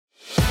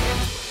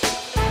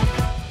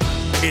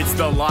It's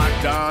the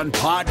Locked On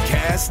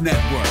Podcast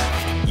Network,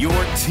 your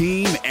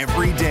team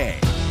every day.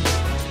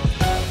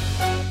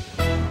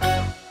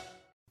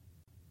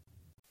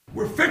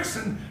 We're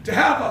fixing to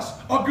have us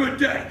a good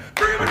day.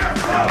 Bring him in there.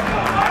 Let's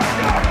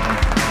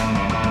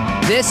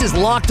go. This is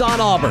Locked On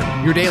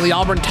Auburn, your daily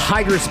Auburn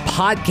Tigers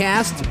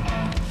podcast.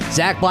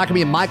 Zach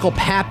Blackerby and Michael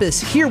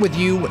Pappas here with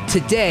you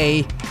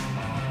today.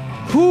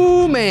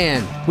 Whoo,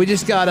 man, we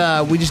just got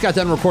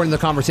done recording the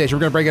conversation. We're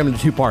going to break it into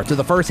two parts. So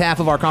the first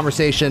half of our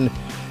conversation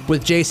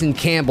with Jason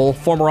Campbell,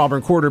 former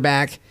Auburn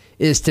quarterback,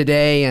 is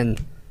today,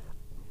 and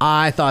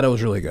I thought it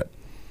was really good.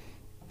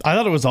 I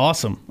thought it was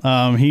awesome.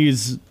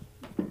 He's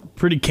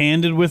pretty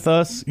candid with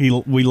us.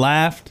 We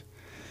laughed.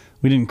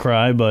 We didn't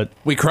cry, but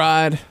we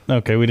cried.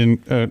 Okay, we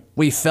didn't.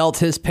 We felt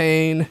his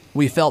pain.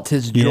 We felt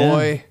his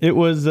joy. Yeah, it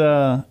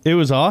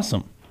was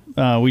awesome.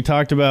 We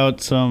talked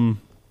about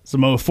some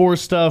 04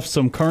 stuff,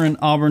 some current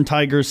Auburn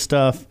Tigers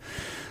stuff,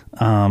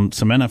 some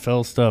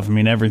NFL stuff. I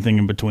mean, everything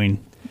in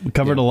between. We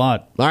covered a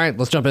lot. All right,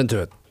 let's jump into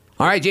it.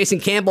 All right,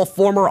 Jason Campbell,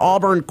 former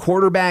Auburn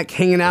quarterback,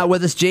 hanging out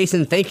with us.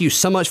 Jason, thank you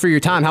so much for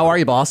your time. How are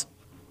you, boss?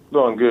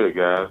 Doing good,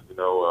 guys.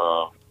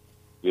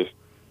 Just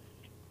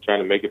trying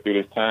to make it through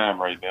this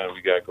time right now that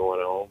we got going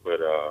on. But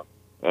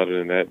other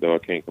than that, though, I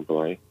can't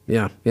complain.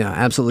 Yeah,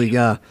 absolutely.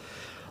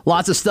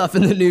 Lots of stuff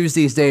in the news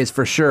these days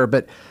for sure.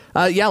 But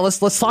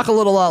let's talk a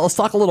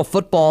little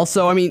football.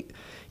 So, I mean,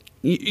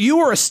 you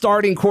were a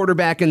starting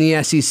quarterback in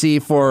the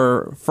SEC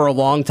for a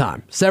long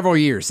time, several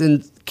years.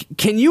 And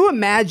can you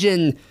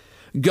imagine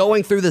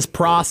going through this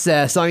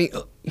process? I mean,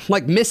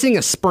 like missing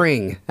a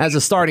spring as a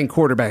starting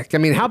quarterback. I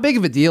mean, how big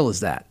of a deal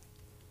is that?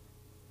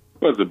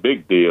 Well, it's a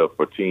big deal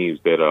for teams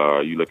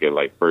that you look at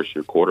like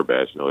first-year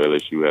quarterbacks.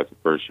 LSU has a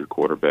first-year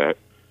quarterback.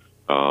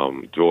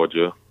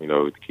 Georgia,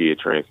 the kid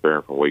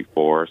transferring from Wake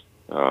Forest,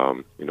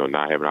 not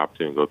having an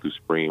opportunity to go through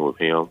spring with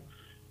him.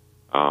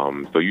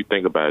 So you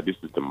think about it, this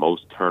is the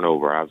most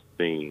turnover I've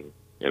seen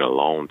in a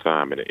long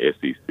time in the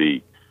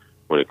SEC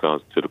when it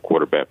comes to the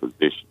quarterback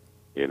position.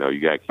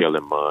 You got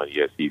Kellen Mond,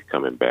 yes, he's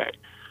coming back.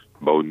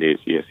 Bo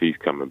Nix, yes, he's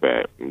coming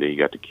back. And then you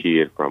got the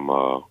kid from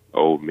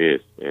Ole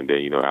Miss. And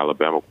then,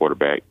 Alabama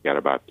quarterback got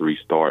about 3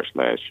 starts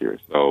last year.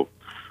 So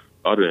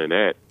other than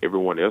that,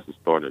 everyone else is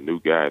starting a new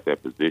guy at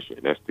that position.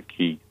 That's the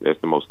key. That's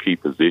the most key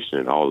position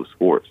in all the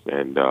sports.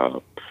 And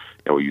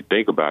when you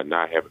think about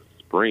not having a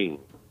spring,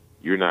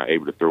 you're not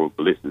able to throw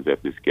blitzes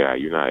at this guy.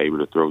 You're not able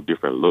to throw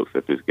different looks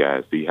at this guy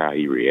and see how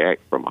he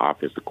reacts from an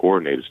offensive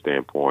coordinator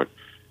standpoint.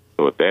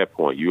 So at that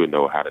point, you would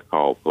know how to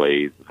call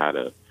plays,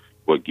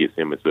 what gets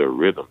him into a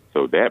rhythm.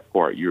 So that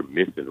part you're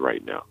missing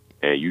right now.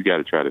 And you got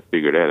to try to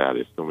figure that out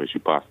as soon as you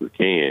possibly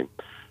can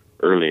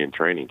early in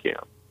training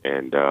camp.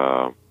 And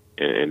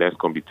that's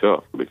going to be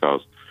tough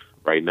because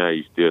right now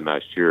you're still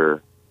not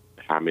sure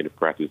how many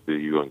practices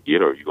you're going to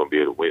get or you're going to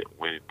be able to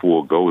when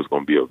full go is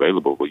going to be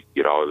available where you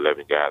can get all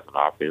 11 guys on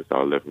offense,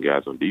 all 11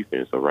 guys on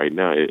defense. So right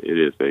now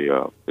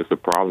it's a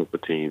problem for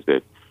teams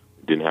that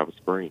didn't have a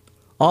spring.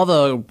 All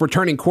the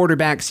returning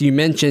quarterbacks you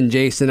mentioned,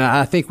 Jason,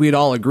 I think we'd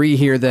all agree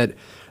here that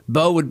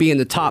Bo would be in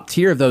the top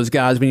tier of those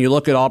guys when you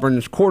look at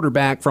Auburn's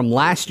quarterback from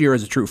last year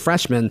as a true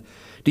freshman.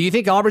 Do you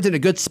think Auburn's in a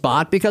good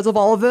spot because of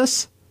all of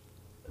this?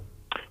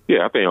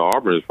 Yeah, I think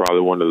Auburn is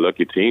probably one of the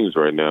lucky teams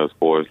right now as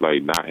far as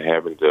like not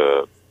having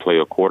to play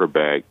a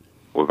quarterback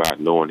without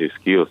knowing his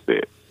skill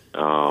set.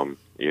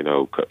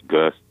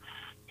 Gus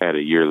had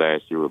a year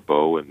last year with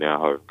Bo, and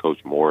now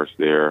Coach Morris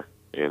there,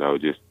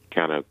 just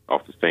kind of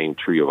off the same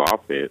tree of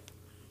offense.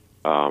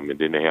 And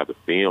then they have the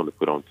film to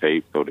put on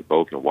tape so that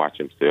Bo can watch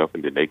himself,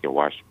 and then they can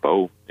watch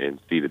Bo and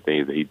see the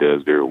things that he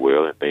does very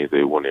well and things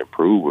they want to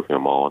improve with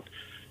him on.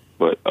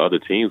 But other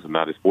teams are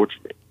not as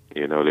fortunate.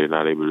 They're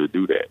not able to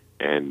do that.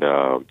 And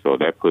so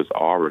that puts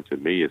Auburn, to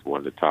me, as one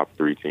of the top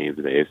 3 teams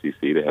in the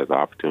SEC that has the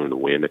opportunity to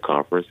win the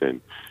conference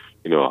and,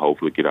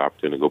 hopefully get an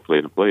opportunity to go play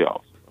in the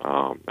playoffs.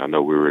 I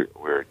know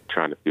we're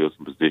trying to fill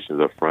some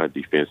positions up front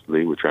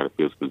defensively. We're trying to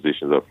fill some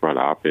positions up front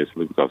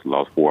offensively because we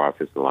lost 4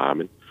 offensive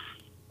linemen.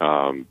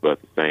 But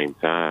at the same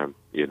time,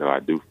 I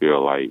do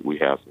feel like we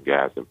have some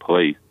guys in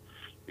place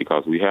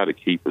because we have a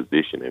key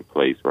position in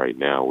place right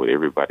now with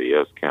everybody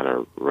else kind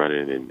of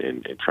running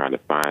and trying to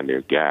find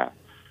their guy.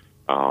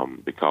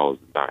 Because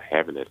not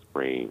having that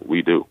spring,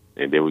 we do.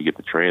 And then we get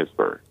the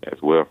transfer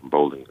as well from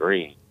Bowling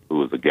Green,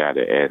 who is a guy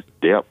that adds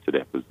depth to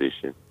that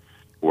position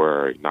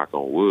where, knock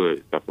on wood,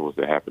 if something was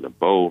to happen to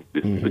Bo,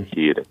 this is a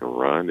kid that can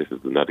run. This is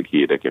another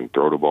kid that can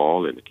throw the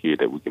ball and a kid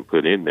that we can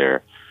put in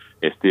there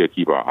and still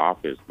keep our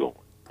offense going.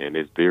 And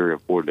it's very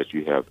important that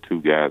you have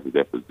 2 guys at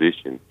that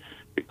position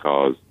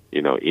because,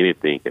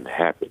 anything can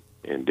happen.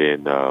 And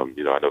then, I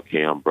know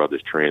Cam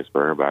Brothers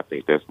transferring, but I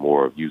think that's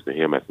more of using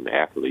him as an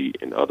athlete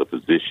in other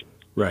positions.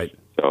 Right.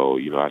 So,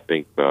 I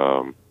think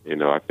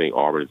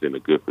Auburn is in a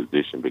good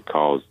position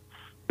because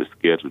the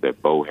schedule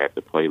that Bo had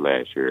to play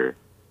last year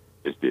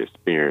is the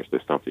experience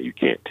that's something you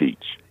can't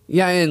teach.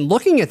 Yeah, and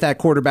looking at that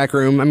quarterback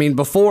room, I mean,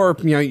 before,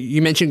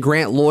 you mentioned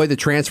Grant Lloyd, the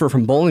transfer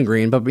from Bowling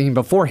Green, but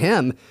before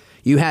him,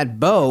 you had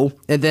Bo,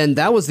 and then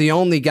that was the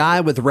only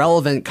guy with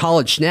relevant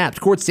college snaps.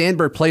 Cord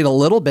Sandberg played a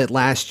little bit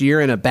last year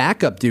in a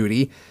backup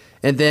duty.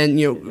 And then,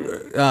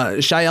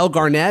 Shael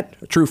Garnett,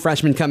 a true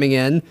freshman coming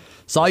in.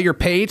 Sawyer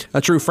Pate, a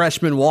true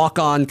freshman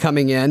walk-on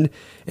coming in.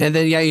 And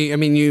then,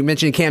 you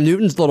mentioned Cam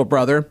Newton's little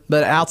brother.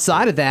 But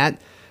outside of that,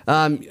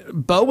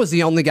 Bo was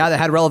the only guy that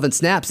had relevant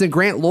snaps. Then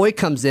Grant Lloyd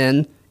comes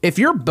in. If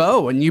you're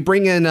Bo and you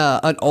bring in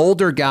an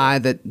older guy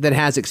that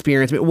has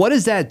experience, what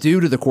does that do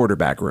to the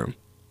quarterback room?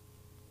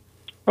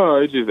 Oh,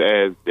 it just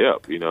adds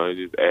depth. It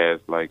just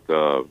adds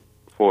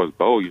as far as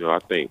Bo, I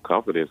think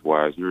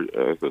confidence-wise,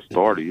 as a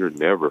starter, you're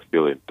never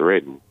feeling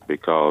threatened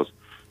because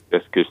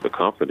that's just the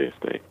confidence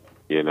thing.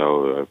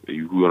 If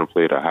you want to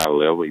play at a high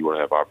level, you want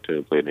to have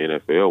opportunity to play in the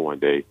NFL one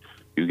day,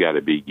 you got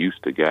to be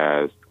used to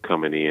guys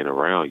coming in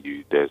around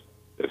you that's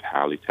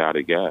highly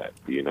touted guys.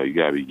 You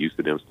got to be used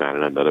to them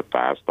signing another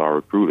 5-star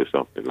recruit or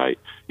something. Like,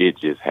 it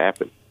just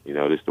happened. This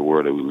is the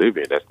world that we live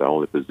in. That's the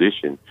only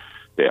position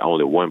that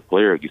only one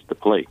player gets to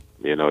play.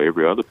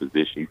 Every other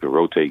position you can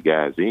rotate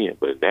guys in,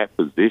 but in that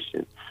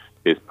position,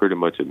 it's pretty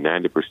much a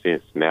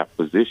 90% snap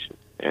position.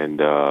 And,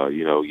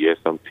 yes,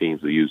 some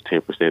teams will use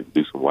 10% to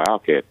do some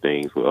wildcat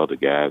things with other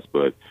guys,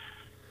 but,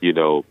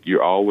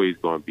 you're always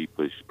going to be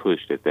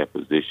pushed at that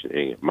position.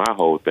 And my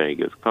whole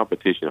thing is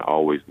competition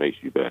always makes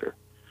you better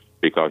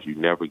because you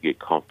never get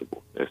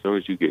comfortable. As soon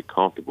as you get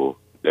comfortable,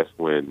 that's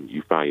when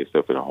you find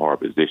yourself in a hard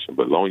position.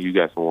 But as long as you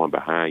got someone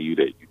behind you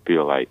that you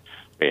feel like,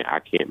 man, I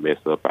can't mess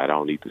up. I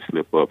don't need to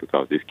slip up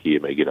because this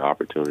kid may get an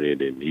opportunity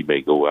and then he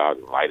may go out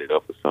and light it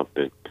up or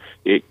something.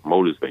 It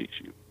motivates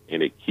you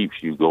and it keeps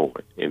you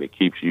going and it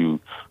keeps you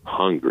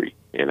hungry.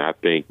 And I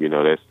think,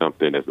 that's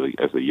something as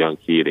a young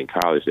kid in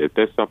college,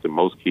 that's something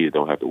most kids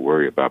don't have to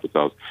worry about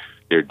because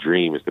their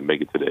dream is to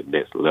make it to that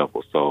next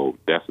level. So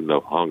that's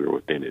enough hunger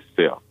within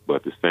itself. But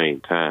at the same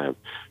time,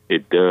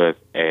 it does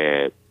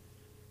add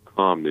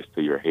calmness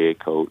to your head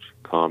coach,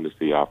 calmness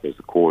to your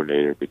offensive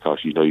coordinator, because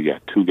you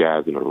got two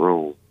guys in a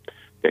room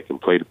that can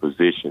play the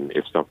position.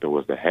 If something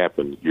was to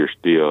happen, you're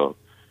still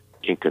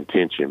in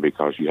contention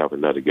because you have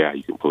another guy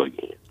you can plug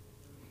in.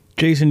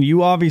 Jason,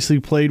 you obviously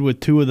played with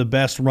two of the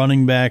best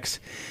running backs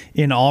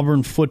in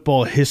Auburn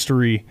football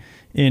history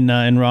in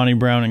Ronnie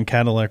Brown and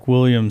Cadillac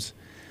Williams.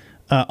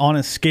 On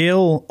a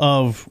scale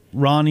of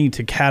Ronnie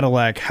to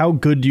Cadillac, how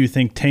good do you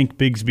think Tank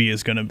Bigsby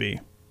is going to be?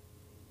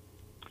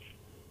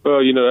 Well,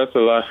 that's a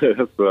lot.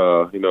 That's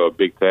a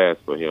big task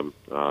for him.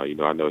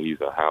 I know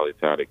he's a highly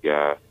touted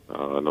guy,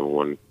 number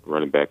one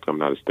running back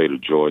coming out of the state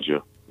of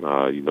Georgia.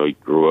 He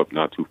grew up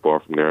not too far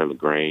from there in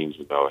LaGrange.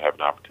 Having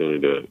an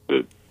opportunity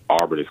to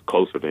Auburn is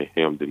closer to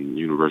him than the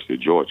University of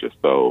Georgia.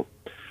 So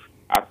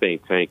I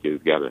think Tank has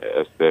got an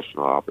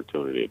exceptional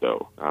opportunity,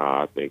 though.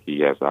 I think he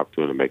has the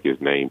opportunity to make his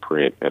name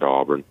print at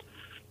Auburn.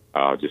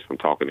 Just from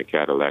talking to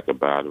Cadillac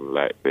about him,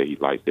 that he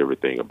likes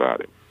everything about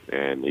him.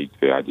 And he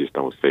said, I just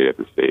don't say it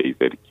to say it. He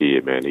said, the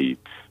kid, man,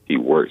 he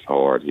works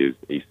hard. He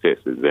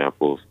sets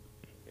examples.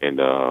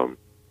 And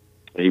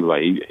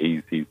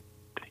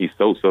he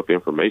soaks up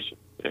information.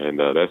 And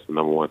that's the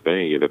number one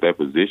thing. At that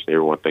position,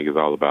 everyone thinks is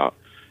all about,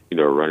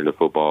 running the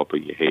football,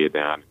 putting your head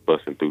down,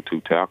 busting through two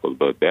tackles.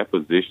 But that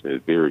position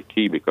is very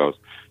key because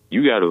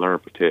you got to learn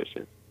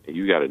protection. And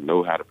you got to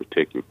know how to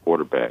protect your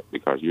quarterback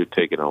because you're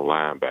taking on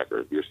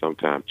linebackers. You're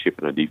sometimes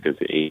chipping a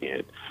defensive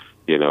end.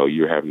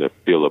 You're having to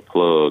fill a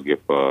plug if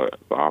an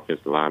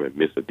offensive lineman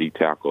miss a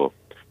D-tackle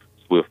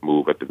swift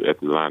move at the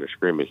line of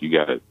scrimmage. You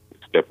got to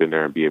step in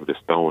there and be able to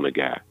stone a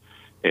guy.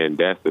 And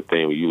that's the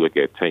thing when you look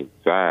at Tank's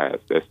size,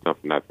 that's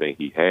something I think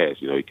he has.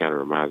 He kind of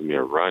reminds me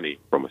of Ronnie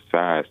from a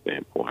size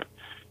standpoint.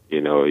 He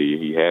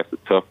has the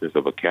toughness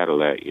of a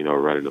Cadillac,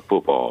 running the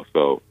football.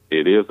 So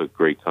it is a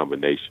great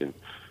combination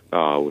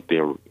with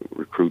them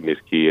recruiting this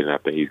kid, and I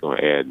think he's going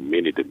to add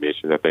many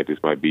dimensions. I think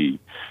this might be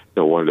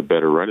one of the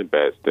better running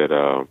backs that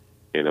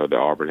that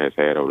Auburn has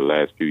had over the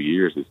last few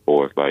years as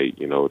far as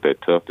that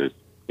toughness.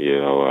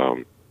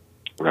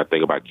 When I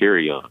think about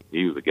Kerryon,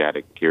 he was a guy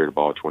that carried the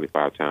ball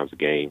 25 times a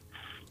game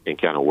and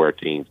kind of wear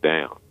teams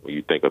down. When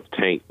you think of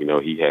Tank,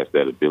 he has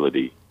that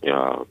ability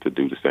to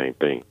do the same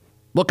thing.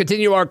 We'll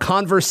continue our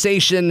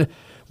conversation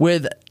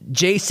with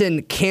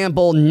Jason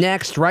Campbell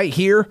next, right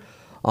here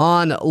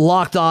on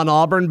Locked On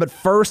Auburn. But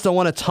first, I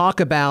want to talk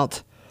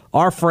about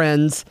our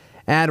friends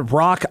at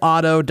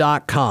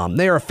rockauto.com.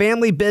 They are a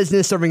family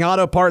business serving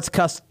auto parts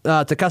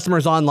to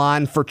customers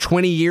online for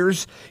 20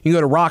 years. You can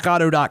go to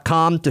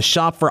rockauto.com to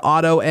shop for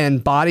auto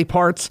and body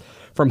parts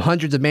from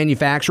hundreds of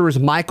manufacturers.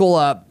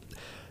 Michael,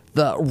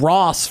 the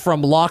Ross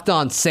from Locked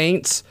On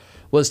Saints,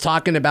 was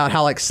talking about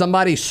how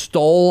somebody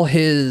stole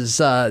his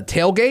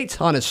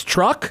tailgate on his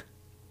truck.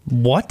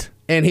 What?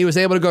 And he was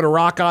able to go to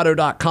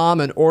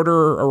rockauto.com and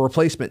order a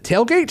replacement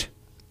tailgate.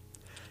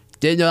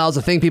 Didn't know that was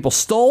a thing people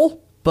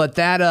stole, but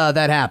that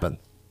happened.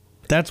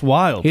 That's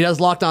wild. He does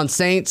Locked On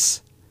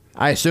Saints.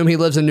 I assume he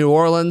lives in New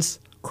Orleans.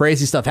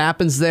 Crazy stuff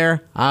happens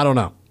there. I don't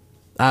know.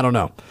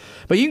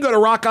 But you can go to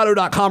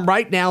rockauto.com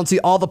right now and see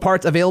all the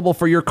parts available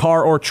for your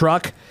car or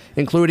truck,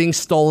 including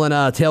stolen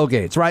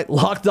tailgates, right?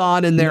 Locked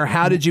On in there.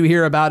 How did you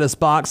hear about us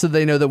box so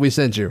they know that we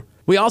sent you?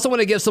 We also want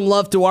to give some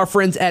love to our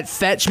friends at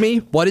Fetch Me.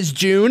 What is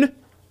June?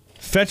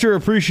 Fetcher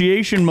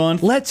Appreciation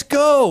Month. Let's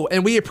go.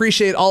 And we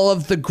appreciate all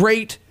of the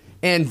great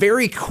and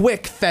very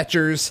quick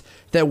fetchers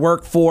that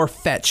work for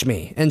Fetch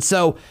Me. And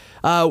so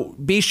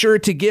be sure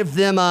to give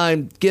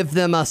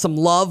them some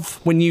love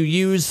when you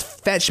use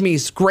Fetch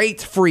Me's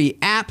great free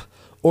app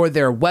or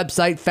their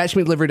website,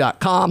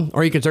 fetchmedelivery.com,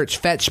 or you can search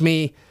Fetch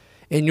Me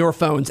in your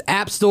phone's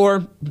app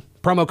store.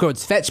 Promo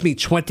code's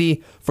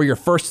FetchMe20 for your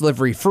first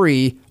delivery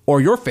free,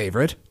 or your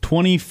favorite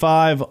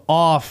 25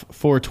 off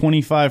for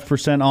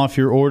 25% off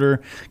your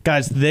order.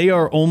 Guys, they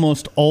are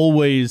almost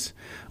always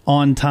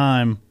on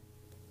time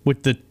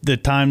with the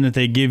time that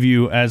they give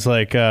you as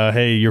like,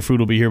 hey, your food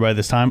will be here by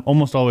this time.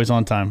 Almost always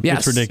on time. Yes.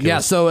 It's ridiculous. Yeah,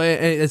 so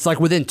it's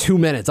like within 2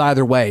 minutes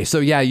either way. So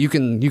yeah, you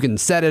can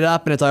set it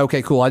up and it's like,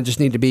 okay, cool, I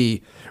just need to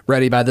be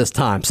ready by this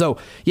time. So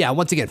yeah,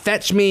 once again,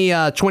 Fetch Me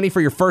 20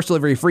 for your first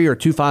delivery free, or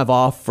 25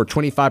 off for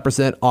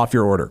 25% off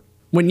your order.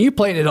 When you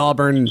played at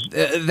Auburn,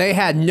 they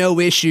had no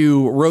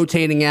issue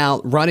rotating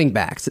out running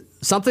backs.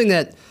 Something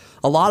that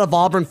a lot of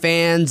Auburn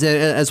fans,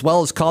 as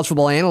well as college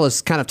football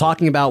analysts, kind of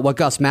talking about what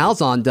Gus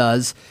Malzahn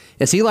does,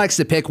 is he likes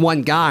to pick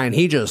one guy and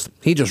he just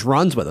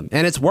runs with him,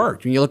 and it's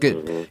worked. When you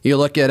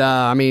look at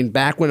I mean,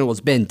 back when it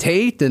was Ben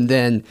Tate, and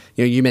then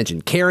you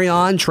mentioned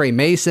Carrion, Trey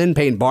Mason,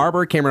 Peyton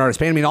Barber, Cameron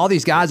Artis-Payne. I mean, all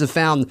these guys have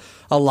found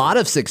a lot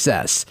of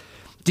success.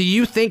 Do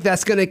you think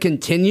that's going to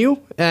continue?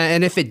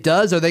 And if it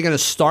does, are they going to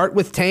start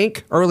with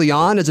Tank early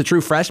on as a true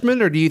freshman?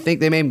 Or do you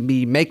think they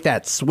maybe make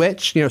that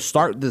switch,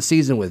 start the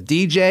season with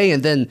DJ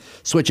and then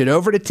switch it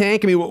over to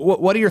Tank? I mean,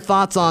 what are your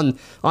thoughts on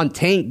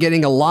Tank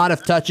getting a lot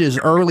of touches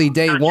early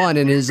day one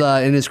in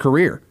his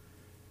career?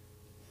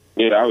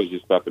 Yeah, I was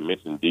just about to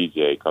mention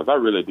DJ because I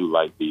really do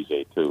like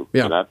DJ too.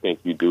 Yeah. And I think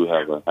you do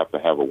have to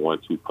have a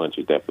 1-2 punch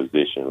at that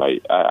position.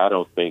 Like, I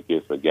don't think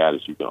it's a guy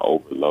that you can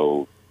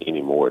overload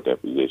anymore at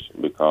that position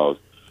because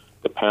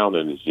the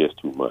pounding is just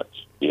too much.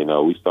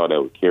 We saw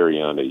that with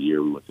Carrion that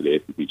year we went to the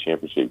SEC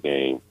championship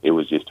game. It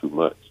was just too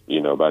much.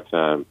 By the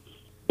time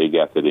they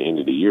got to the end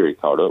of the year, he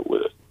caught up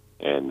with us.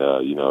 And,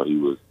 he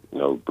was,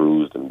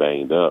 bruised and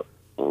banged up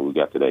when we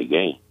got to that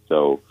game.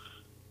 So,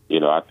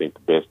 I think the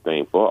best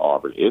thing for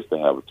Auburn is to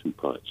have a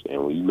 2-punch.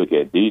 And when you look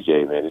at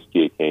DJ, man, this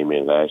kid came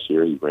in last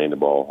year. He ran the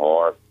ball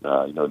hard.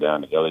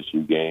 Down the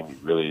LSU game, he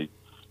really,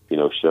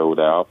 showed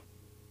out.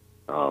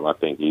 I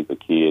think he's a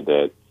kid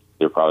that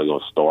they're probably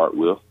going to start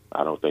with.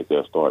 I don't think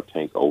they'll start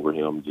Tank over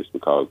him just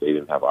because they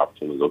didn't have an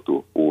opportunity to go through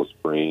a full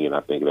spring, and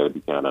I think that would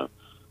be kind of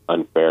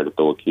unfair to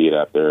throw a kid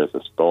out there as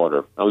a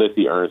starter, unless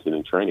he earns it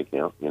in training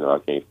camp. I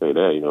can't say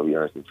that. If he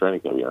earns it in training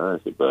camp, he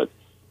earns it. But,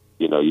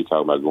 you're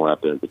talking about going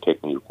out there and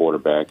protecting your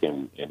quarterback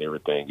and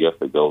everything else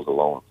that goes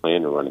along with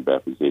playing the running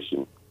back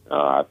position.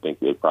 I think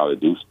they probably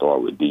do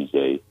start with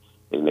DJ,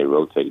 and they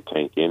rotate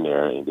Tank in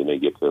there, and then they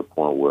get to a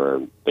point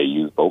where they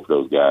use both of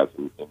those guys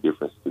in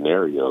different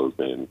scenarios,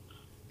 and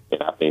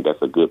I think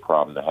that's a good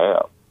problem to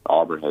have.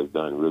 Auburn has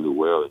done really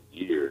well in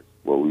years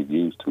where we've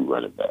used 2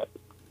 running backs.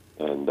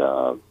 And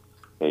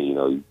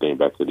you think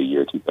back to the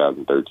year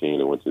 2013,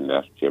 they went to the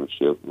national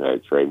championship and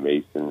had Trey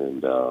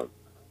Mason,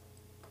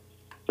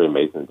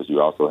 but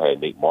you also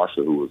had Nick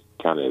Marshall, who was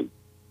kind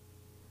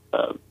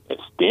of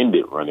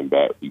extended running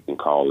back, you can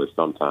call it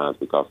sometimes,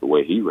 because the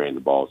way he ran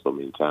the ball so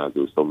many times,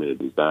 there was so many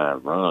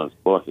designed runs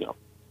for him.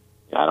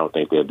 I don't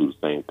think they'll do the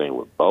same thing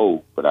with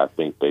Bo, but I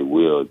think they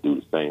will do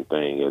the same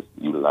thing as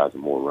utilizing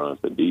more runs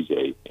for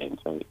DJ and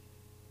Tank.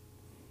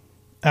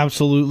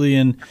 Absolutely.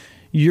 And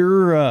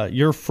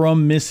you're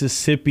from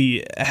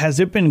Mississippi. Has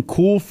it been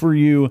cool for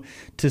you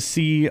to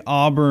see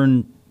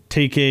Auburn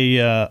take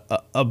a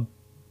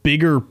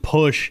bigger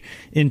push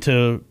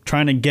into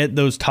trying to get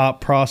those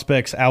top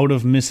prospects out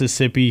of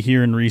Mississippi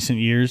here in recent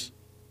years?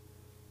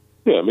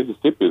 Yeah,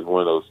 Mississippi is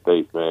one of those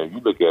states, man. You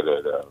look at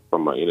it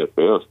from an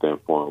NFL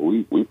standpoint,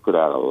 we put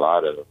out a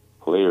lot of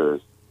players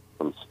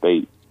from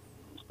state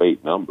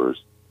numbers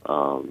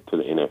to the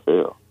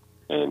NFL.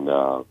 And,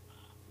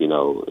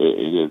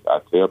 it is,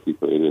 I tell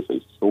people it is a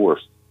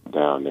source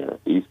down there.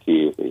 These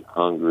kids, they're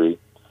hungry.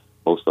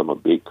 Most of them are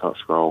big,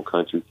 strong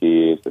country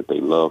kids that they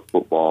love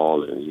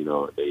football and,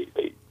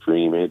 they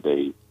dream it.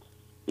 They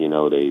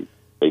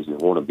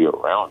just want to be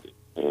around it.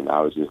 And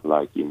I was just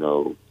like,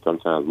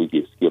 sometimes we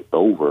get skipped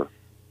over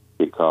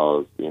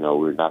because,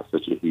 we're not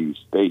such a huge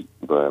state.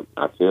 But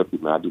I tell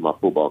people, I do my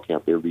football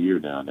camp every year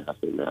down there. I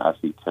say, man, I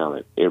see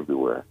talent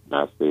everywhere. And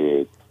I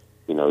said,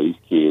 these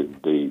kids,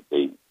 they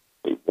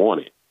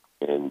want it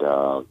and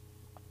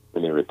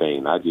everything.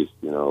 And I just,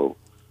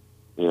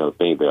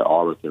 think that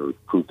Auburn can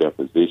recruit that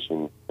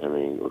position. I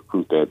mean,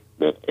 recruit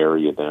that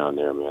area down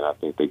there, man. I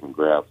think they can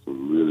grab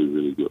some really,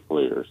 really good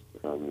players.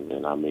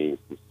 And I mean,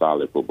 some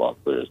solid football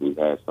players. We've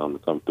had some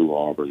to come through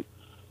Auburn,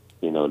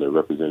 that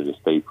represented the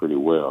state pretty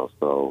well.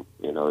 So,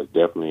 it's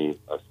definitely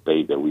a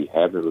state that we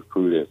haven't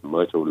recruited as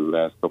much over the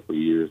last couple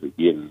of years of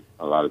getting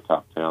a lot of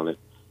top talent.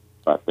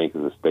 But I think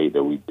it's a state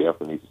that we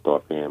definitely need to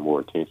start paying more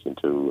attention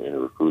to in the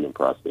recruiting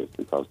process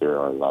because there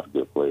are a lot of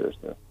good players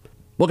there.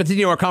 We'll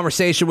continue our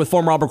conversation with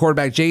former Auburn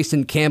quarterback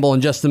Jason Campbell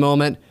in just a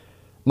moment.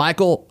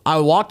 Michael, I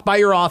walked by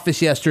your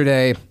office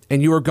yesterday,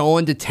 and you were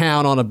going to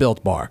town on a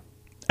Built Bar.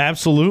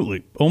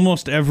 Absolutely.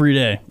 Almost every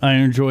day I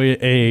enjoy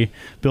a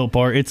Built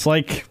Bar. It's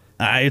like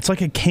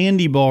a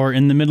candy bar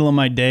in the middle of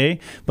my day,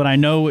 but I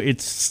know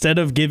instead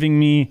of giving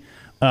me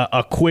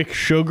a quick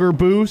sugar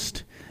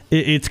boost,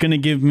 it's going to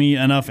give me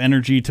enough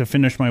energy to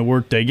finish my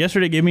workday.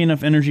 Yesterday gave me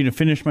enough energy to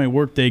finish my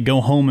workday,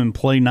 go home and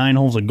play 9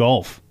 holes of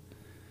golf.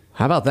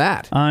 How about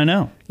that? I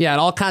know. Yeah,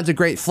 and all kinds of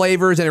great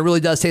flavors, and it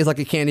really does taste like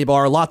a candy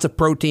bar. Lots of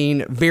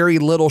protein, very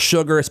little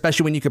sugar,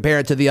 especially when you compare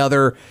it to the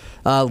other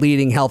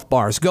leading health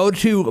bars. Go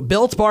to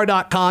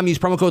BuiltBar.com, use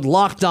promo code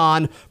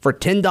LOCKEDON for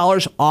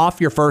 $10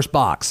 off your first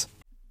box.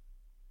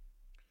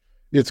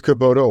 It's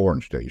Kubota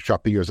Orange Day.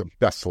 Shop the year's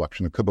best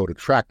selection of Kubota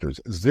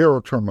tractors,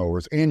 zero-turn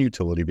mowers, and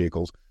utility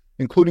vehicles,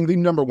 including the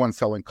 #1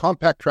 selling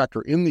compact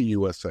tractor in the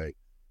USA.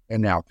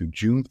 And now through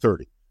June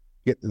 30,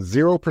 get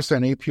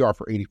 0% APR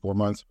for 84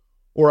 months,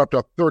 or up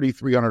to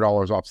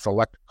 $3,300 off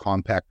select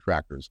compact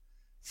tractors.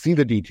 See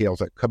the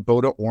details at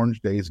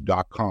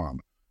KubotaOrangeDays.com.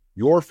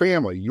 Your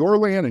family, your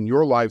land, and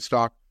your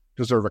livestock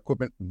deserve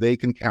equipment they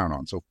can count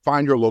on. So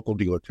find your local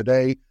dealer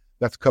today.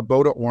 That's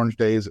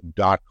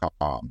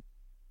KubotaOrangeDays.com.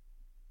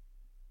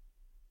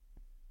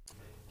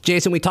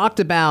 Jason, we talked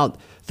about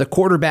the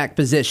quarterback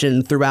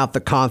position throughout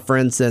the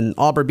conference and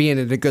Auburn being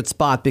in a good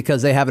spot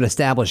because they have an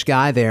established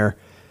guy there.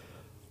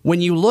 When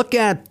you look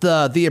at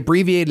the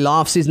abbreviated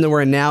offseason that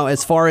we're in now,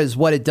 as far as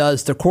what it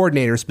does to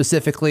coordinators,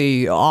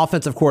 specifically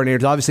offensive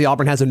coordinators, obviously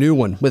Auburn has a new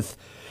one with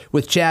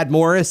Chad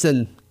Morris,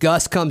 and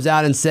Gus comes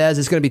out and says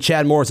it's going to be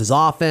Chad Morris's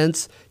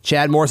offense.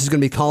 Chad Morris is going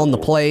to be calling the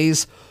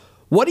plays.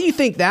 What do you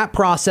think that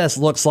process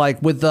looks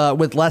like with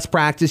less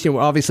practice?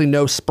 Obviously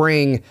no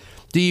spring.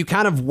 Do you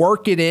kind of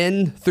work it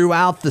in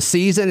throughout the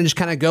season and just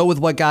kind of go with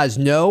what guys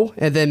know,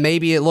 and then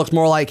maybe it looks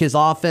more like his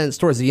offense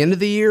towards the end of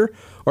the year?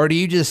 Or do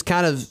you just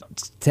kind of,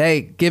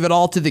 give it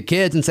all to the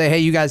kids and say, hey,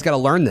 you guys got to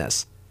learn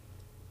this?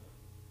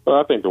 Well,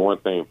 I think the one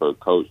thing for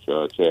Coach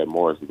Chad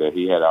Morris is that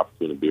he had the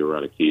opportunity to be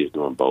around the kids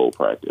during bowl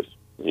practice.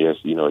 Yes,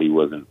 he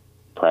wasn't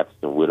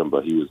practicing with them,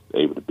 but he was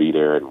able to be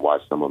there and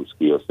watch some of them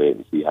skill set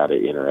and see how they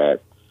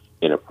interact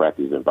in a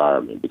practice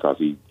environment because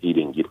he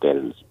didn't get that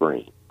in the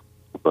spring.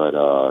 But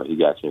he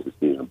got a chance to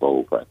see it in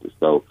bowl practice.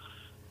 So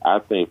I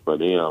think for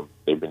them,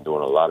 they've been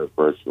doing a lot of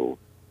virtual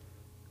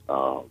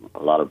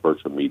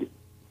meetings.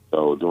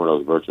 So during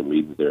those virtual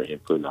meetings, they're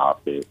inputting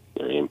offense,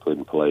 they're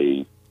inputting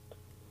plays.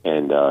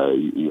 And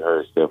you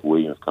heard Steph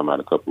Williams come out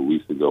a couple of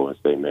weeks ago and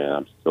say, man,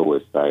 I'm so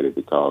excited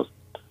because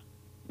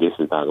this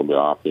is not going to be an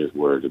offense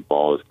where the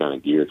ball is kind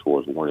of geared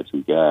towards 1 or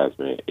 2 guys,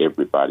 man.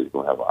 Everybody's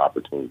going to have an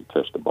opportunity to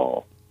touch the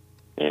ball.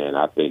 And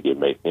I think it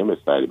makes him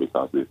excited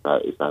because it's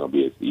not going to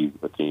be as easy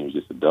for teams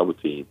just to double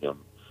team him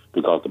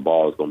because the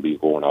ball is going to be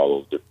going all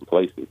those different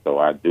places. So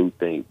I do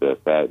think the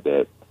fact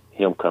that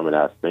him coming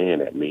out saying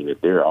that means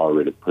that they're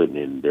already putting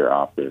in their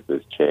offense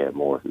as Chad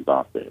Morris's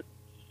offense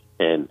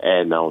and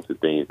adding on to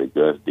things that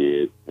Gus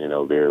did,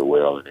 very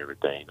well and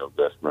everything.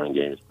 Gus' run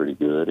game is pretty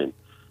good. And,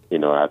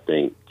 I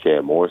think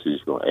Chad Morris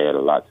is going to add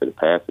a lot to the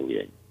passing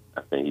game.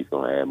 I think he's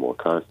going to add more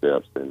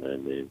concepts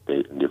and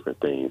different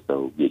things.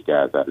 So get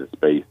guys out of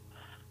space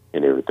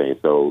and everything.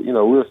 So,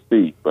 we'll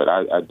see. But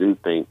I do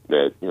think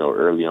that,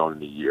 early on in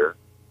the year,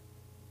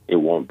 it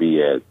won't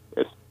be as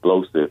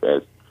explosive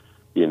as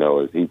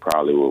he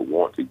probably would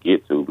want to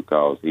get to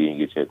because he didn't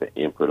get a chance to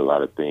input a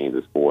lot of things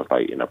as far as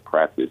like in a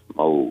practice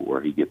mode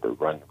where he get to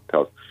run.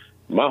 Because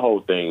my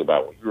whole thing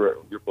about when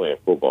you're playing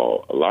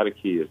football, a lot of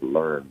kids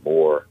learn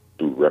more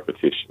through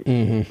repetition.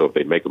 Mm-hmm. So if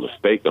they make a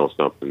mistake on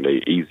something,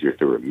 they're easier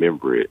to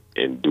remember it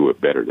and do it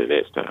better the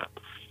next time.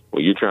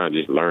 When you're trying to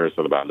just learn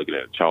something about looking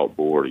at a chalkboard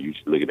or you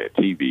just looking at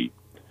TV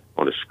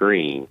on a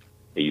screen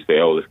and you say,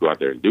 oh, let's go out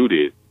there and do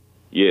this,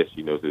 yes,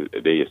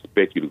 they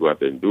expect you to go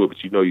out there and do it,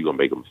 but you're going to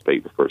make a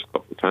mistake the first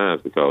couple of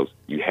times because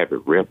you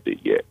haven't repped it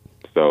yet.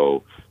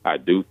 So I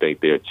do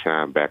think they'll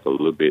chime back a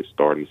little bit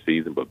starting the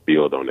season, but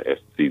build on it as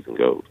the season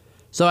goes.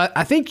 So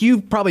I think you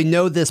probably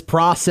know this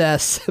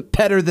process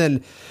better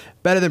than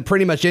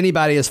pretty much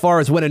anybody as far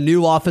as when a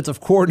new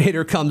offensive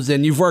coordinator comes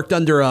in. You've worked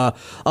under a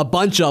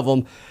bunch of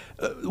them.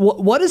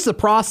 What is the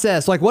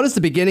process like? What does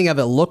the beginning of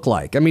it look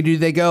like? I mean, do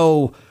they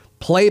go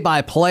play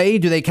by play?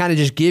 Do they kind of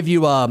just give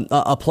you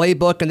a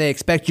playbook and they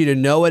expect you to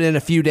know it in a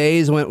few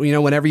days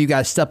whenever you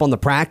guys step on the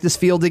practice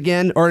field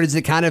again? Or does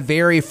it kind of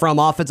vary from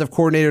offensive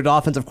coordinator to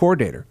offensive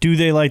coordinator? Do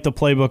they light the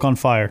playbook on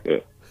fire? Yeah.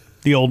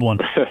 The old one.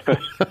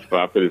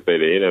 Well, I'm going to say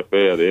the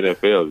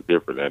NFL is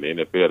different. Now,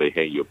 the NFL, they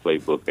hand you a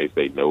playbook. They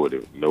say know it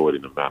in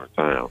an amount of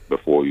time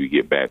before you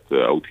get back to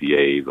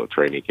OTAs or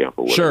training camp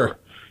or whatever. Sure.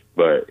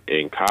 But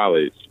in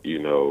college,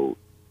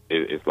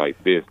 it's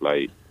like this.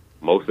 Like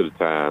most of the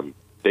time,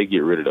 they get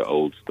rid of the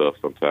old stuff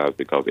sometimes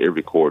because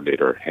every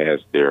coordinator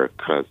has their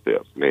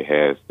concepts and they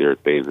has their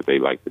things that they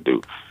like to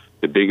do.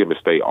 The biggest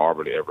mistake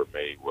Auburn ever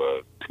made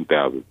was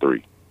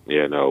 2003.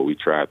 We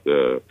tried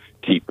to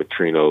keep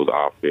Petrino's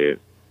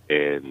offense,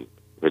 and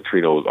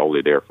Petrino was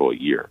only there for a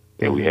year,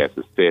 and we had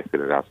success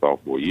in it our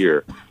sophomore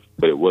year,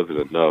 but it wasn't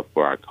enough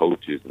for our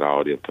coaches and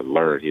all of them to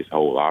learn his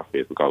whole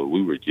offense because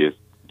we were just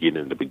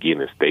getting in the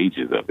beginning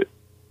stages of it.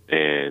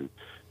 And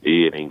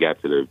he ain't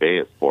got to the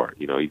advanced part.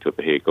 You know, he took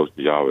the head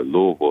coaching job at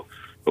Louisville,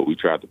 but we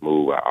tried to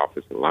move our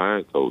offensive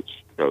line coach,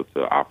 you know,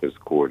 to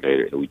offensive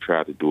coordinator, and we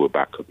tried to do it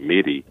by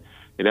committee.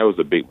 And that was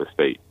a big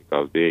mistake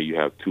because then you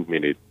have too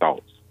many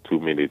thoughts, too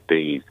many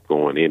things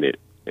going in it.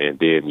 And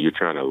then you're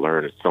trying to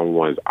learn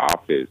someone's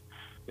offense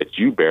that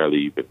you barely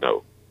even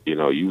know. You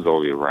know, you was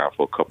only around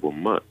for a couple of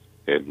months.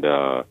 And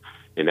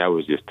that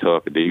was just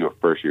tough. And then you're a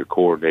first-year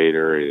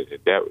coordinator. And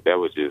that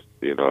was just,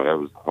 you know, that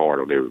was hard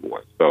on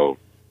everyone. So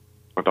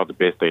I thought the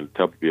best thing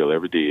Tuberville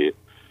ever did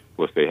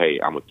was say, hey,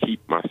 I'm going to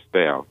keep my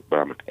style, but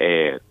I'm going to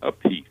add a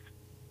piece.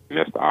 And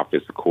that's the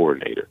offensive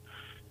coordinator.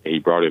 And he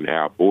brought in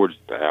Al Borges.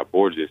 Al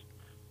Borges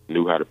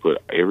knew how to put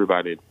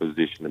everybody in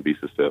position to be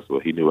successful.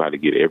 He knew how to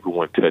get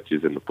everyone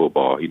touches in the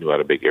football. He knew how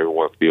to make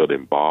everyone feel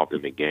involved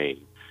in the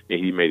game. And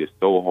he made it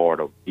so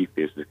hard on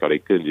defense because they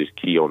couldn't just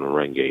key on the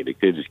run game. They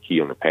couldn't just key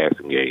on the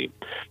passing game.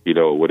 You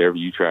know, whatever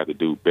you tried to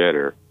do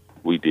better,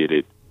 we did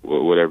it.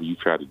 Whatever you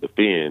tried to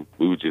defend,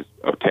 we would just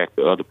attack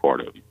the other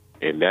part of you.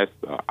 And that's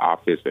the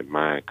offensive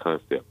mind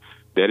concept.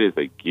 That is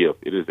a gift.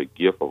 It is a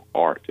gift of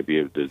art to be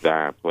able to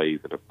design plays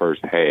in the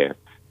first half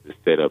to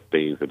set up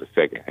things in the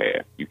second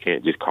half. You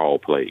can't just call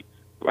plays.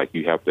 Like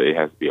you have to, it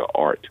has to be an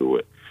art to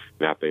it.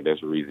 And I think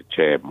that's the reason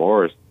Chad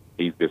Morris,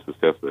 he's been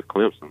successful at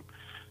Clemson,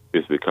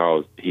 is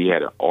because he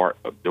had an art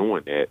of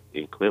doing that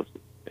in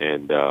Clemson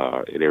and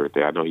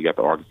everything. I know he got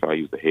to Arkansas,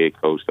 he was the head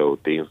coach, so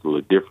things were a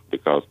little different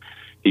because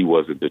he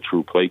wasn't the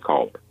true play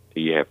caller.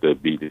 He had to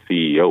be the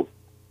CEO.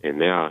 And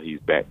now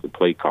he's back to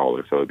play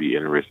calling, so it'd be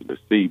interesting to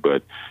see.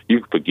 But you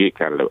can forget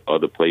kind of the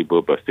other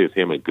playbook, but since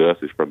him and Gus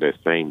is from that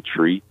same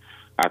tree,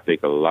 I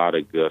think a lot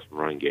of Gus'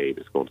 run game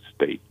is going to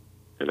stay.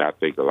 And I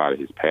think a lot of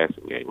his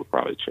passing game will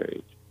probably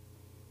change.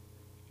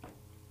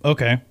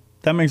 Okay.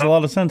 That makes a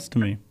lot of sense to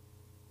me.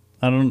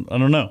 I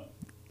don't know.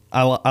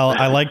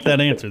 I like that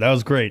answer. That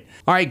was great.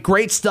 All right,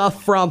 great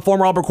stuff from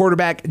former Auburn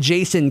quarterback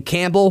Jason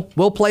Campbell.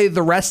 We'll play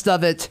the rest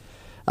of it.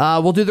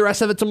 We'll do the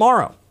rest of it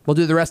tomorrow.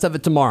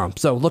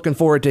 So looking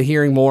forward to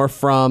hearing more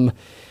from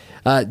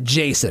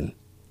Jason.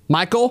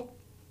 Michael,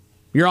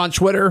 you're on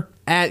Twitter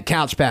at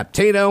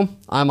CouchPapTato.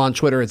 I'm on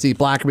Twitter at Z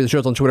Blackerby. The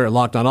show's on Twitter at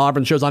Locked On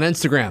Auburn. The show's on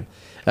Instagram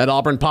at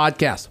Auburn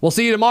Podcast. We'll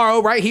see you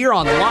tomorrow right here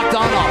on Locked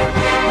On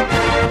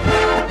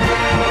Auburn.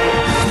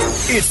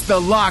 It's the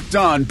Locked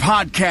On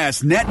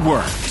Podcast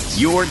Network,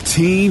 your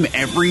team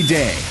every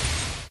day.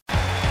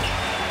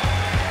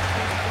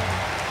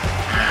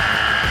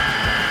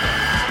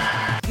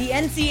 The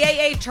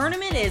NCAA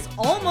tournament is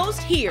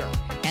almost here,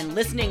 and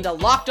listening to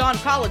Locked On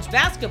College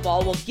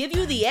Basketball will give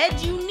you the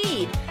edge you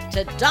need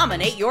to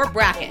dominate your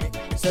bracket.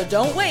 So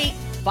don't wait.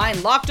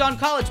 Find Locked On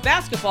College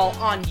Basketball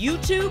on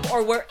YouTube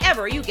or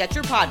wherever you get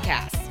your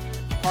podcasts.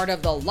 Part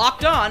of the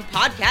Locked On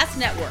Podcast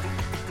Network,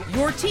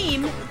 your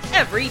team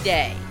every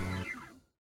day.